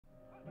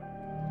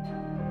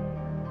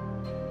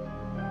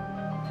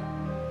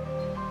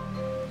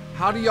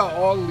How do y'all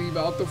all leave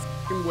out the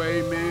fucking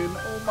way, man?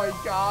 Oh my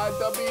God,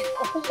 Dubby.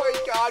 Oh my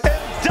God.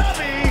 And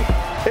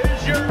Dubby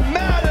is your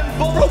Madden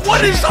Bowl Bro,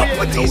 what is up champion.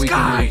 with these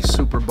guys?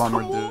 Super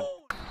bummer, dude.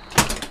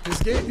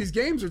 These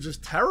games are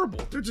just terrible.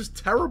 They're just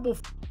terrible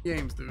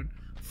games, dude.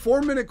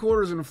 4-minute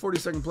quarters and a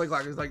 40-second play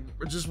clock is like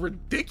just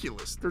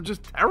ridiculous. They're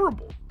just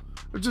terrible.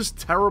 They're just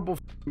terrible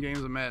games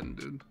of Madden,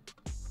 dude.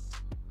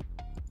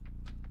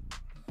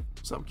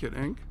 What's up, Kid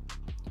Inc?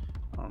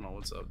 I don't know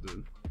what's up,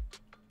 dude.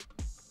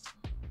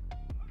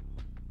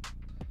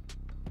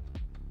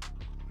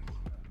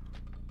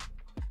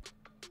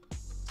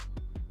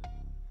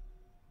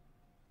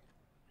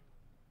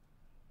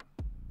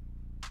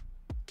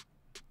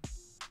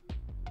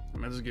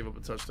 I just gave up a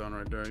touchdown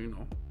right there, you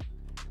know.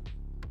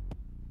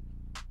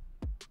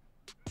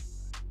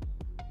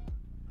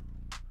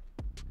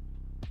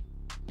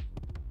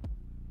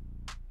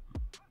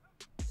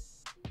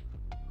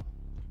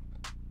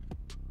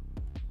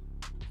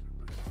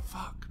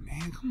 Fuck,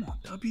 man. Come on,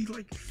 Dubby.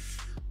 Like,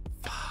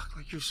 fuck.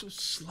 Like, you're so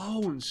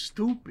slow and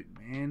stupid,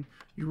 man.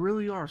 You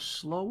really are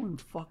slow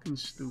and fucking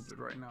stupid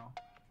right now.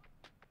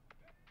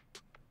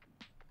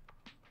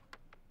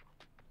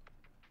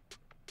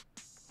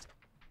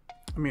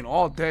 I mean,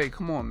 all day.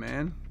 Come on,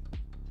 man.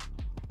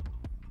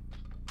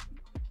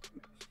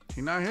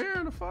 He not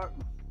here, the fuck?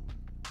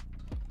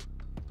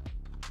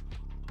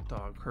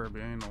 Dog, Kirby,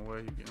 ain't no way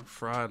you getting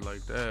fried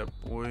like that,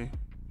 boy.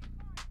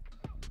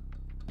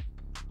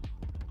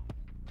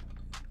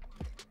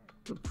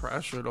 The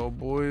pressure, though,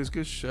 boys.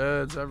 Good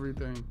sheds,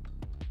 everything.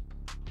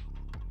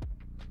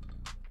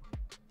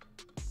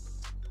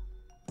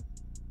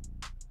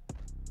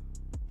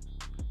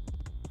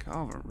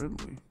 Calvin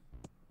Ridley.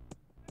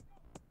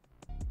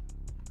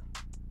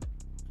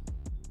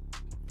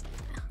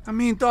 I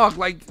mean, dog,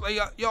 like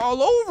you're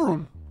all over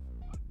him.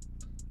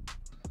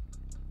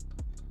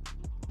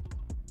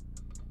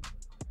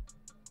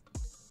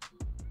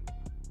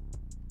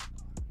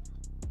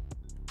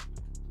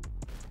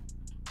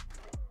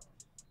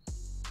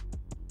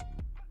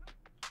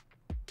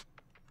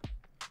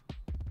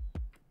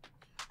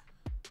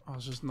 Oh,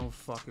 there's just no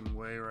fucking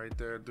way right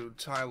there, dude.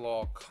 Ty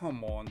Law,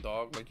 come on,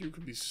 dog. Like, you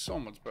could be so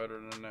much better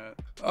than that.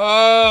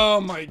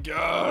 Oh, my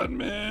God,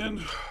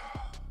 man.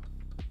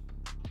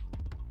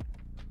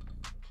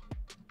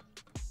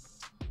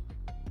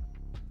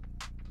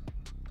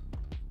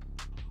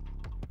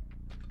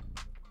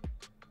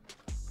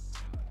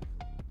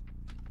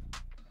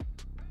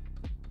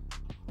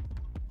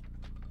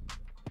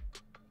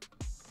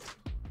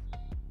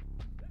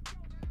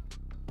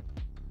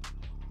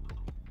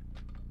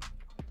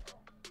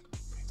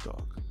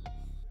 Dog.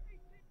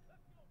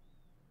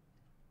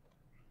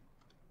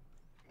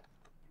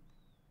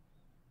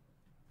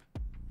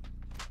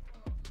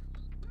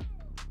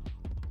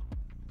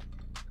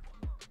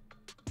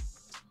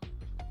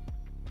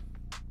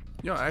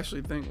 Yo, I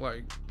actually think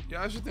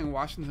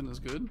Washington is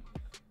good.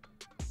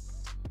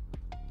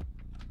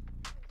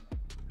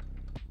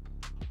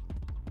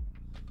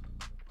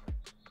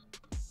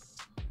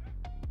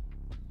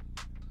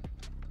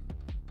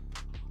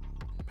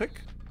 Pick.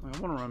 Like, I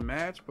want to run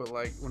match, but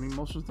like when he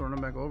motions to run him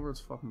back over, it's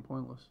fucking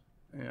pointless.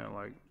 Yeah,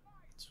 like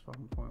it's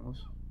fucking pointless.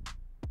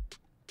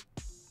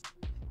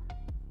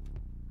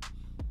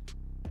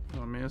 You know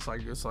what I mean?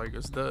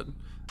 It's dead.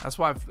 That's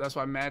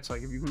why match.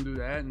 Like if you can do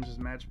that and just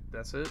match,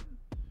 that's it.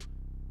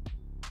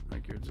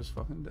 Like you're just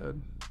fucking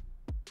dead.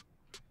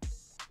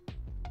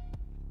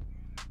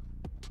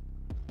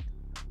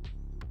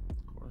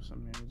 Of course, I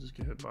mean, you just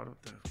get hit by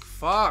the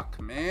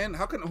fuck, man.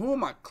 Who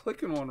am I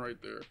clicking on right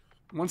there?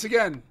 Once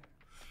again.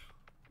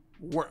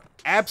 I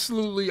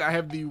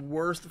have the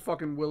worst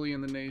fucking Willie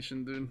in the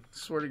nation, dude.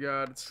 Swear to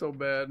God, it's so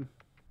bad.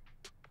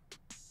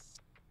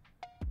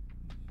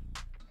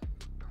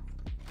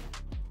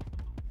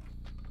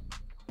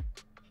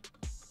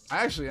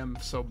 I actually am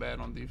so bad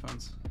on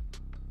defense.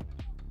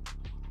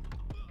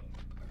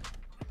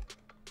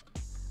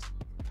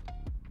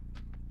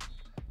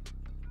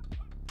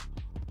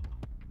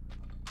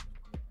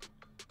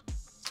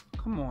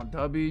 Come on,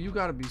 Dubby. You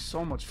gotta be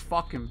so much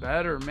fucking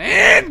better,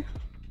 man!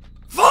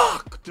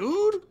 Fuck,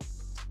 dude!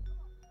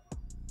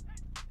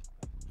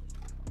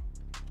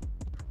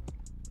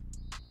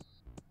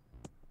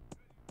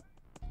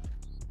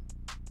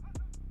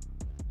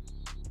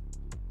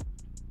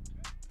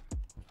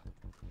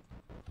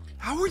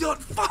 How are you?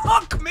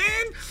 Fuck,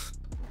 man!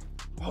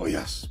 Oh,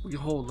 yes. We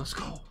hold. Let's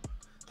go.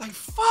 Like,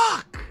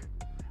 fuck!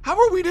 How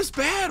are we this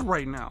bad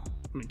right now?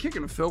 I mean,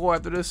 kicking a field goal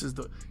after this is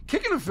the...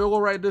 Kicking a field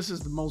goal right this is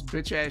the most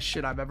bitch-ass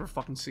shit I've ever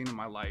fucking seen in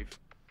my life.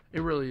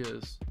 It really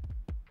is.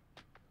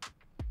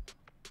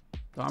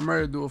 I'm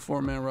ready to do a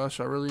 4-man rush.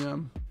 I really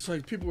am. It's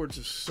like people are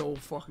just so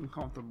fucking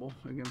comfortable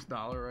against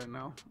Dollar right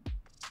now.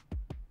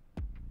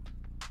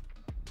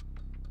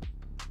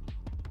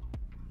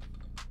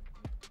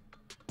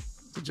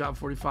 Good job,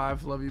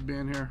 45. Love you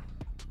being here.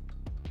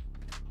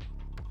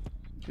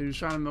 He was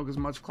trying to milk as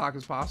much clock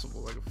as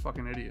possible, like a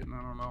fucking idiot, and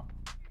I don't know.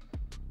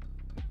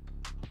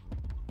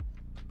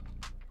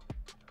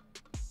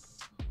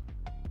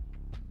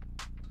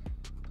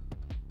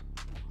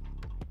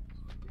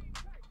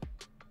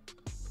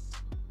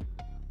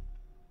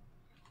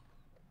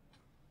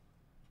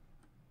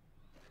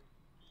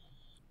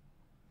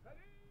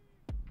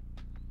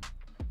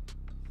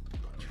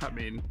 I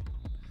mean,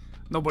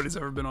 nobody's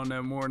ever been on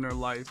that more in their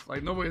life.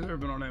 Like, nobody's ever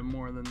been on that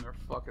more than their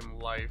fucking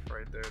life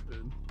right there,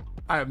 dude.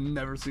 I have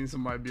never seen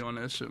somebody be on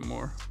that shit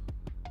more.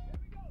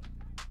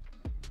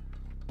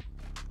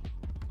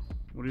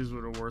 Well, these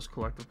were the worst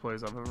collective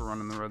plays I've ever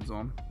run in the red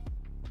zone.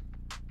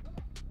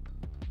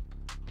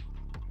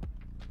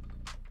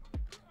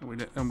 And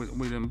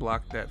we didn't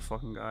block that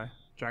fucking guy.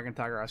 Dragon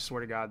Tiger, I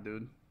swear to God,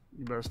 dude.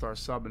 You better start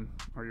subbing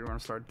or you're gonna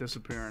start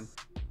disappearing.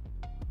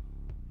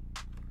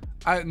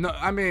 I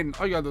mean,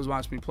 all you gotta do is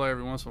watch me play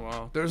every once in a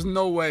while. There's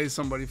no way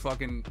somebody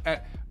fucking...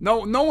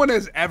 No one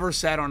has ever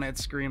sat on that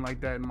screen like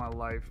that in my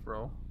life,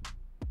 bro.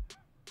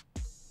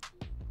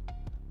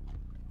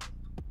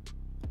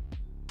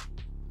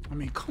 I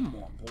mean, come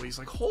on, boys.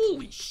 Like,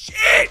 holy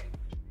shit!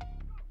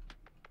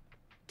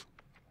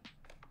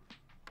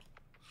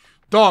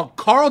 Dog,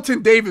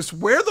 Carlton Davis,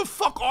 where the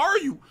fuck are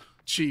you?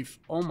 Chief,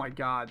 oh my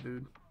God,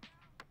 dude.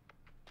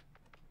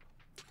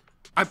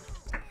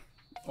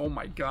 Oh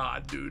my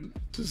God, dude.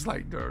 Just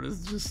like, dude,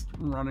 it's just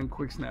running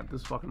quick snap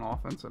this fucking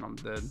offense and I'm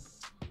dead.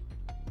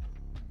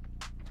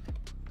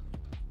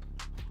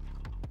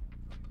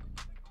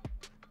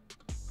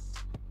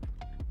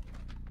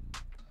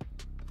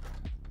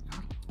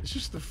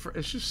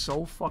 It's just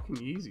so fucking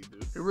easy,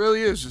 dude. It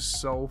really is just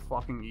so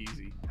fucking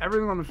easy.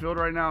 Everything on the field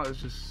right now is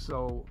just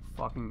so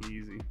fucking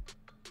easy.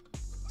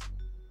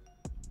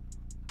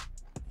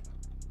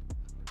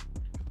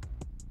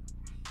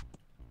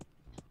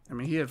 I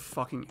mean, he had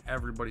fucking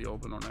everybody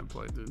open on that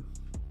play, dude.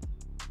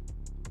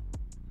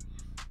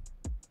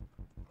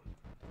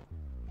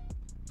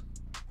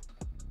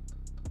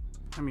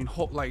 I mean,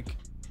 like,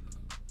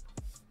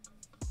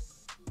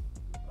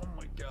 oh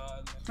my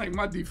God. Like,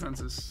 my defense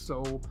is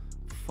so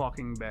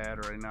fucking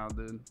bad right now,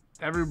 dude.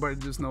 Everybody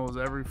just knows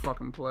every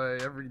fucking play,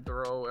 every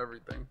throw,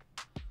 everything.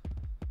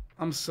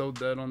 I'm so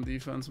dead on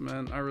defense,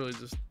 man.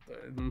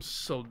 I'm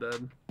so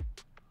dead.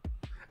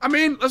 I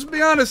mean, let's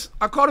be honest.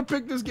 I caught a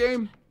pick this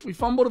game. We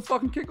fumbled a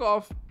fucking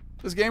kickoff.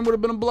 This game would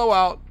have been a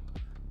blowout.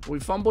 We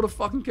fumbled a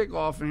fucking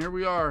kickoff, and here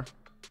we are.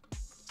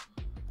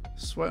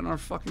 Sweating our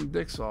fucking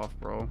dicks off,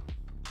 bro.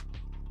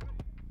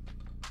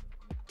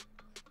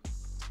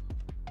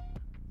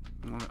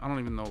 I don't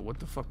even know what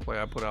the fuck play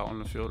I put out on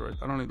the field right.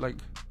 I don't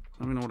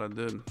even know what I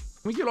did. Can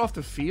we get off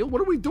the field?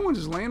 What are we doing?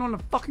 Just laying on the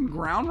fucking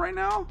ground right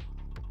now?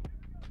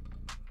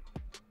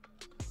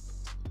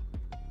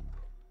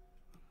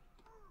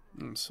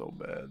 I'm so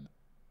bad.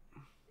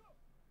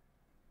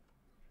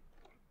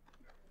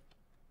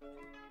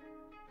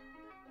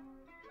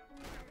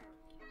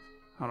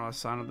 How do I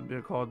sign up to be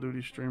a Call of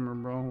Duty streamer,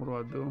 bro? What do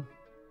I do?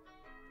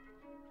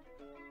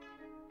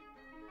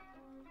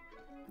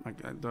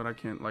 Like, I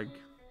can't, like...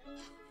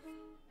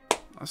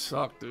 I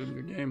suck, dude.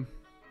 Good game.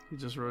 He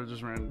just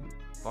ran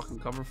fucking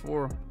cover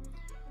 4.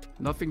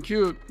 Nothing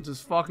cute.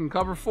 Just fucking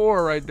cover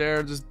 4 right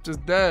there. Just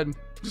dead.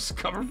 Just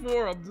cover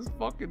 4. I'm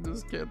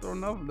just can't throw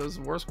nothing. That's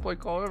the worst play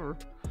call ever.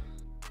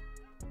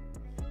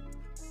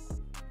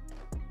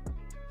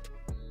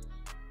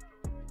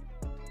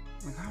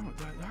 Like,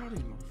 how do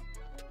you know?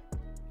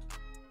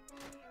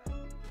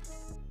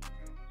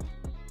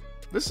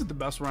 This is the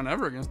best run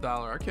ever against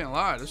Dollar. I can't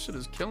lie. This shit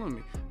is killing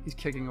me. He's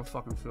kicking a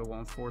fucking field goal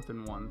on 4th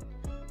and 1.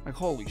 Like,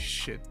 holy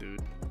shit,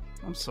 dude.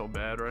 I'm so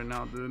bad right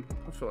now, dude.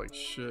 I feel like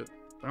shit.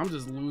 I'm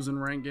just losing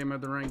rank game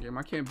after rank game.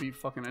 I can't beat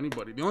fucking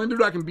anybody. The only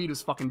dude I can beat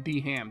is fucking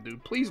D-Ham,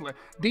 dude. Please,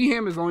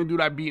 D-Ham is the only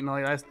dude I beat in the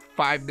last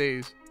 5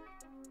 days.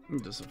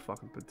 I'm just a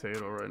fucking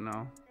potato right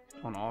now.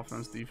 On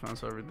offense,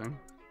 defense, everything.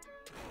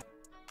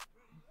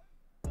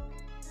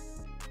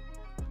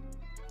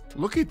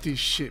 Look at this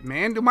shit,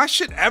 man. Did my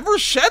shit ever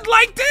shed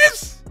like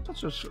this?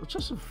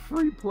 Just a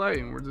free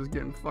play, and we're just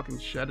getting fucking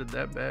shedded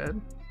that bad.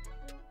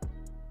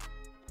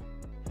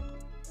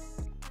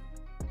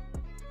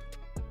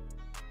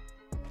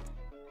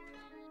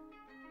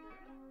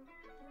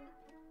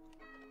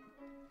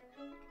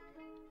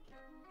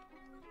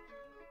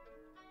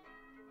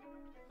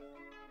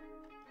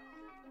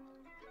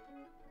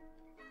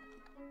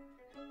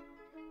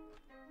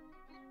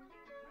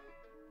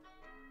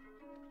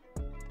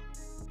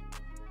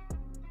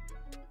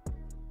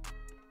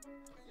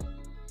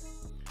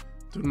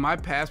 Dude, my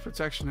pass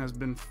protection has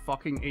been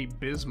fucking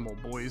abysmal,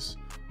 boys.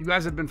 You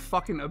guys have been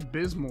fucking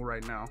abysmal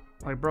right now.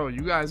 Like, bro,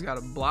 you guys gotta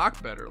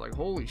block better. Like,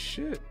 holy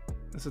shit.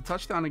 It's a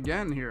touchdown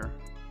again here.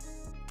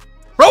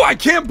 Bro, I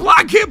can't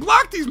block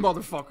these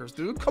motherfuckers,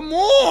 dude. Come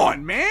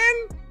on, man.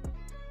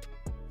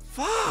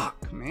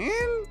 Fuck,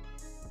 man.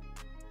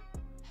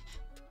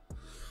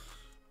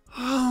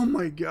 Oh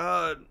my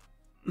God.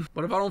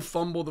 But if I don't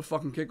fumble the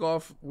fucking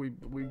kickoff,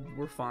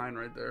 we're fine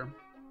right there.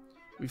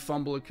 We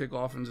fumble a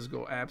kickoff and just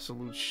go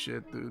absolute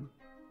shit, dude.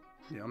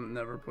 Yeah, I'm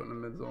never putting a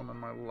mid zone in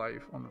my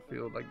life on the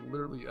field, like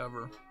literally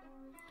ever.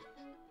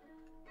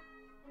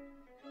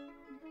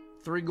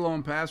 3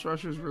 glowing pass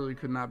rushers really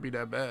could not be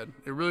that bad.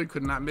 It really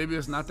could not. Maybe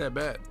it's not that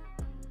bad.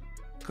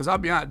 Because I'll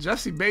be honest,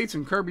 Jesse Bates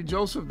and Kirby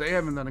Joseph, they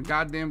haven't done a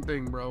goddamn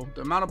thing, bro.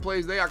 The amount of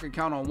plays I could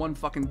count on one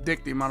fucking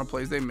dick, the amount of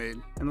plays they made.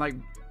 And like,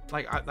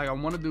 I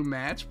want to do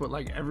match, but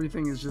like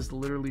everything is just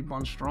literally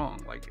bunch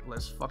strong. Like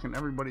let's fucking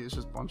everybody is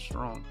just bunch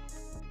strong.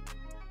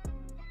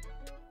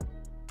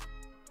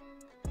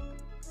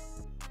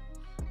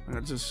 And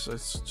it's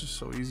just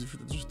so easy to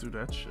just do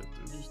that shit,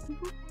 dude. Just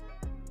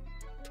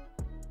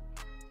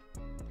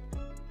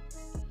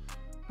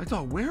like,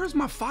 dog, where is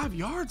my 5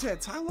 yards at,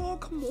 Tyler?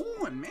 Come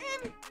on, man.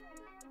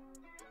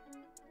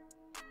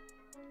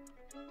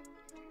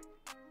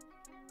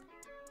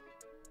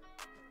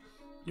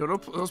 Yo,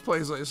 those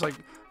plays, it's like,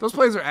 those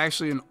plays are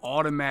actually an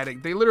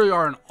automatic. They literally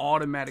are an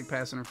automatic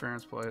pass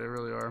interference play. They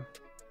really are.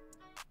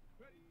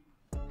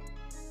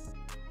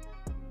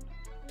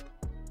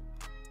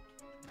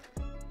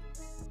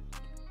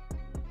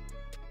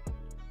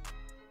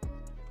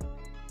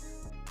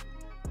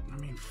 I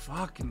mean,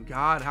 fucking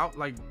God, how,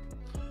 like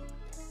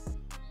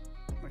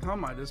how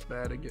am I this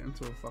bad at getting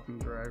into a fucking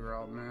drag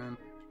route, man?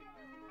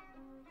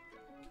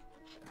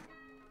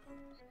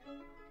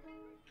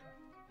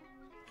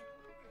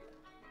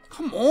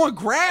 Come on,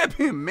 grab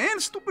him,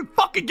 man. Stupid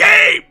fucking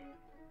game.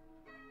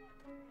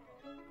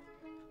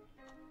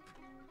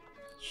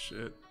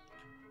 Shit.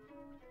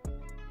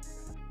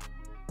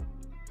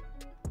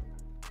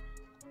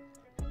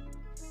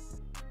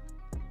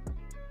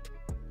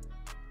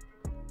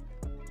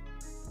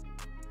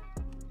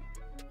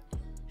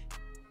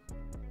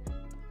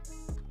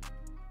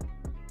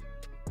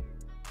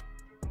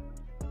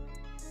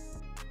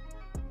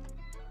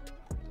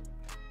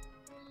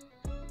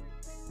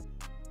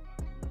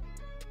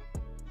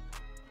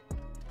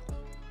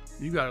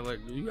 You gotta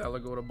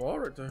let go of the ball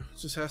right there. It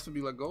just has to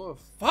be let go of.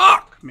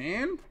 Fuck,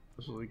 man.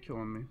 That's really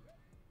killing me.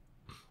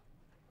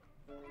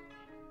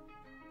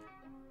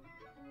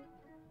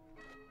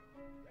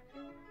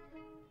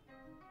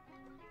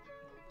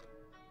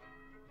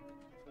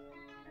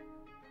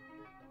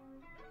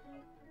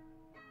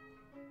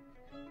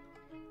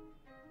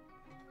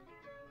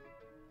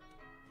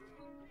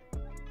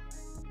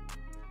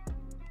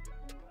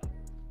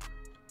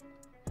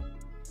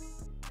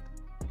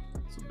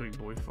 It's a big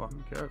boy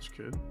fucking catch,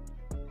 kid.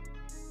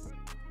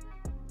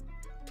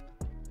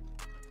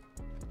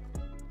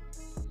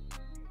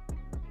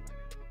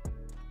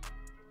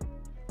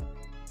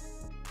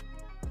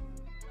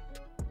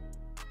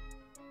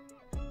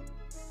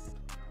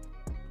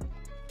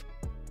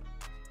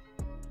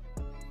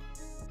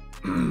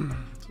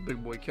 It's a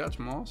big boy catch,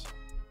 Moss.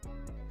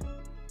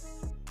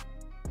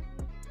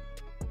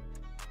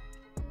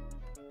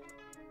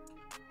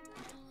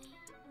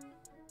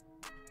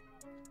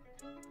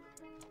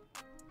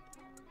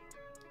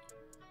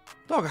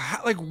 Dog,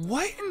 like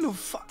what in the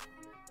fuck?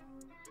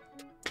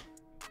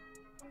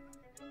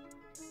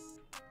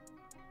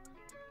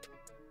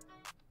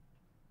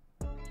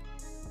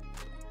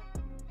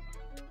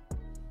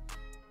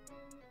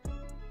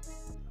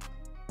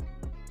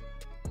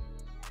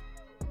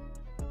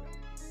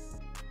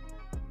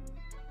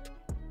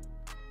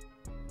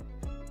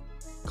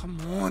 Come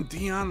on,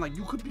 Dion. Like,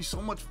 you could be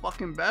so much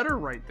fucking better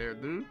right there,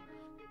 dude.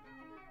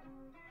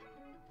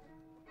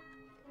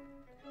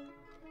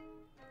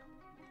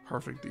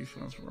 Perfect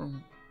defense, bro.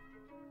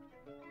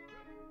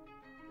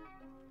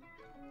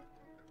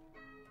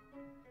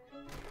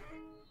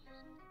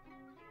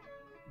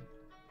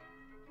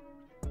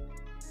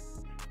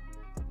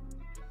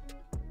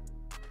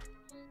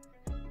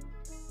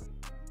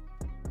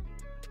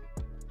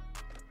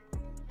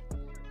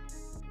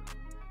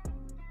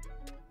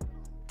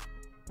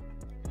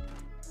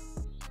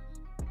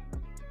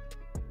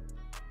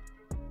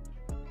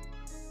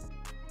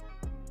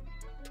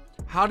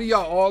 How do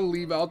y'all all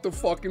leave out the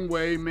fucking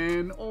way,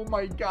 man? Oh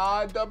my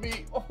God,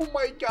 Dubby. Oh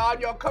my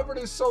God, y'all covered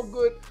it so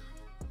good.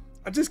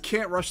 I just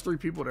can't rush 3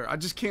 people there. I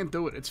just can't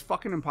do it. It's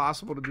fucking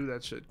impossible to do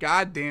that shit.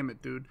 God damn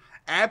it, dude.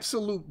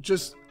 Absolute,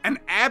 just an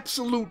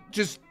absolute,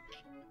 just.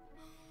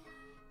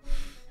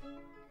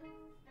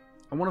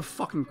 I want to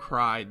fucking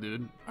cry,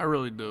 dude. I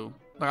really do.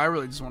 Like, I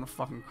really just want to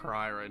fucking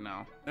cry right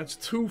now. That's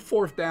 2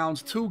 4th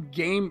downs, 2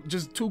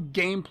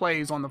 game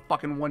plays on the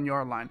fucking 1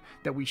 yard line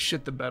that we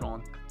shit the bed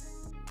on.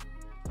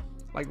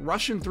 Like,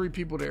 rushing 3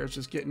 people there is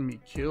just getting me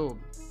killed.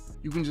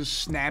 You can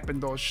just snap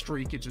and throw a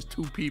streak. It's just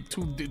 2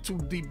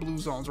 deep blue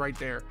zones right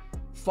there.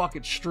 Fuck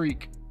it,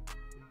 streak.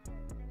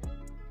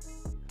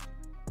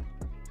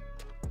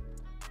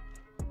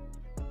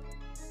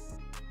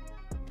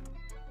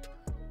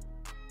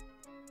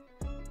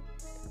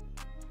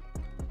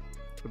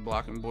 Good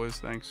blocking, boys.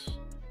 Thanks.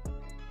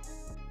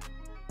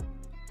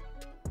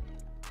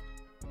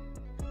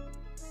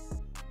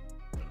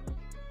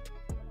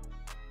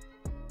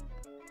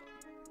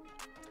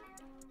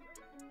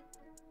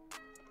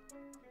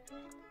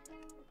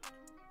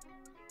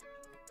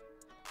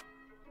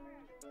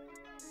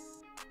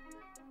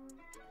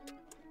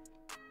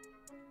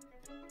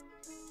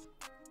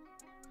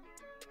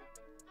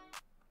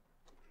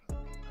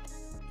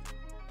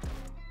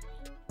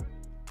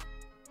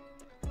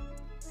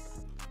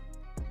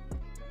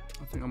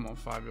 I think I'm on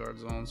 5 yard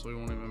zone, so we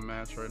won't even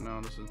match right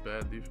now. This is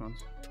bad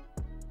defense.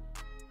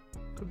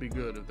 Could be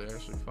good if they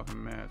actually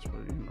fucking match, but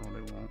you know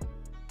they won't.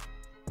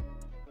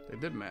 They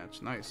did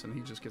match. Nice. And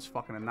he just gets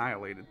fucking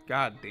annihilated.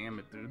 God damn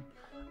it, dude.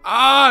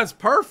 Ah, it's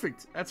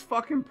perfect. That's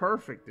fucking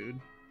perfect, dude.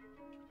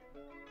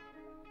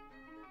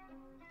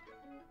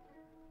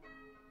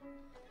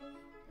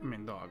 I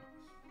mean, dog.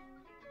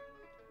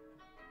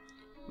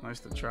 Nice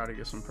to try to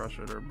get some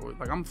pressure there, boy.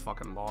 Like, I'm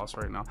fucking lost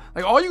right now.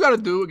 Like, all you gotta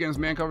do against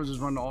man covers is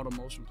run the auto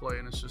motion play,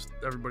 and it's just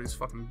everybody's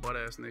fucking butt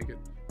ass naked.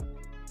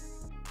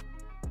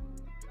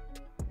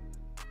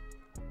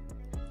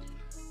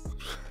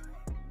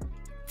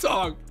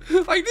 Dog,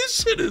 like,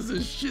 this shit is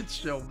a shit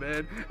show,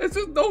 man. It's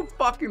just no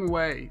fucking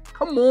way.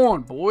 Come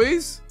on,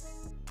 boys.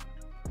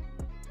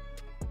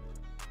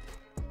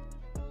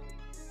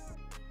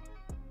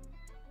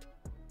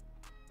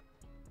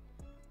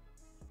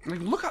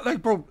 Like, look at,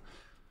 like, bro,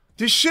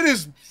 this shit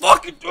is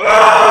fucking.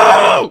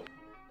 Oh!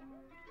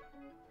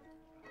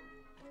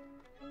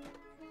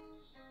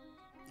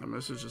 I mean,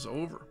 this is just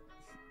over.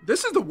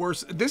 This is the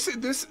worst. This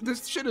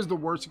shit is the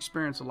worst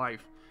experience of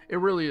life. It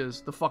really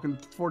is. The fucking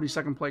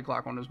 40-second play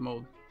clock on this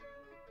mode.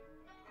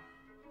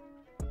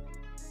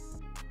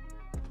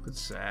 Good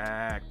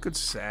sack. Good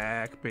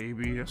sack,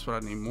 baby. That's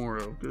what I need more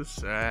of. Good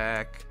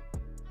sack.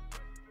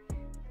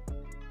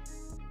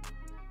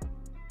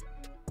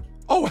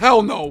 Oh,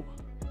 hell no.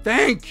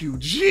 Thank you,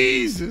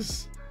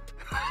 Jesus.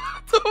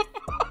 What the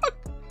fuck?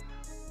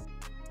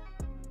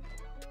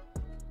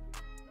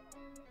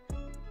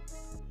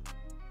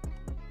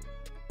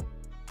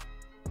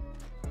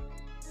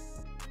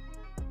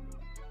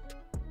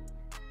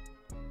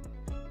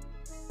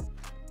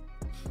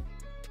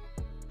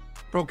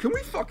 Bro, can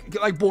we fucking,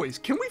 like, boys,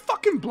 can we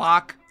fucking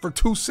block for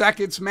 2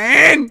 seconds,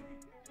 man?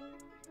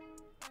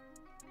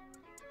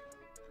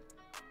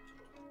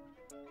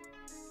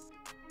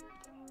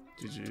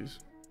 GG's.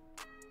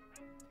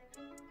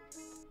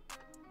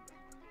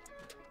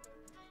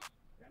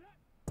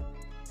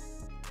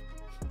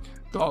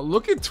 Dog,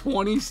 look at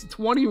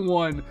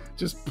 21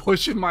 just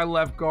pushing my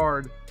left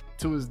guard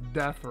to his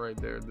death right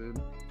there,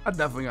 dude. I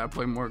definitely gotta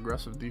play more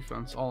aggressive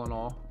defense, all in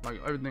all. Like,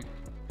 everything,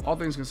 all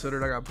things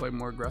considered, I gotta play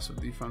more aggressive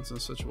defense in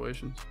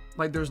situations.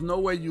 Like, there's no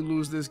way you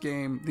lose this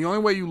game. The only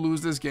way you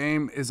lose this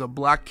game is a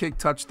block kick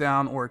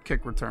touchdown or a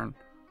kick return.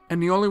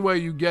 And the only way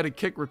you get a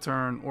kick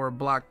return or a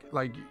block,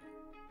 like,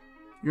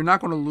 you're not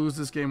gonna lose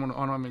this game on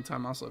how many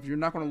timeouts left. You're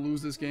not gonna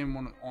lose this game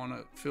on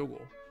a field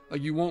goal.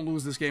 Like, you won't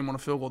lose this game on a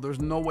field goal. There's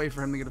no way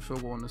for him to get a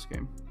field goal in this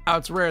game. Now,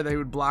 it's rare they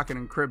would block it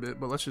and crib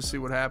it, but let's just see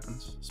what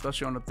happens.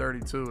 Especially on the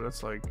 32.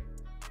 That's like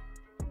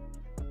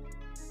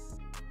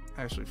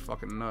actually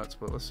fucking nuts,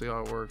 but let's see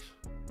how it works.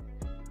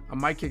 I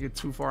might kick it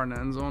too far in the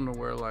end zone to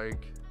where,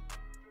 like,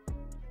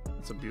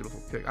 it's a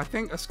beautiful kick. I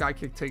think a sky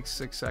kick takes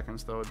 6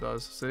 seconds, though. It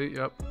does. See?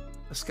 Yep.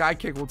 A sky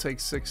kick will take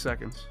 6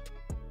 seconds.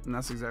 And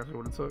that's exactly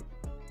what it took.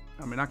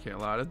 I mean, I can't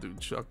lie. That dude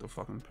chucked the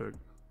fucking pick.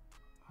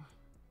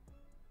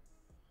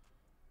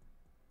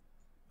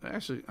 They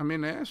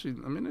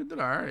did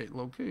all right,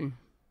 low key.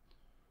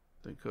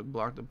 They could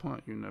block the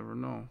punt. You never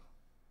know.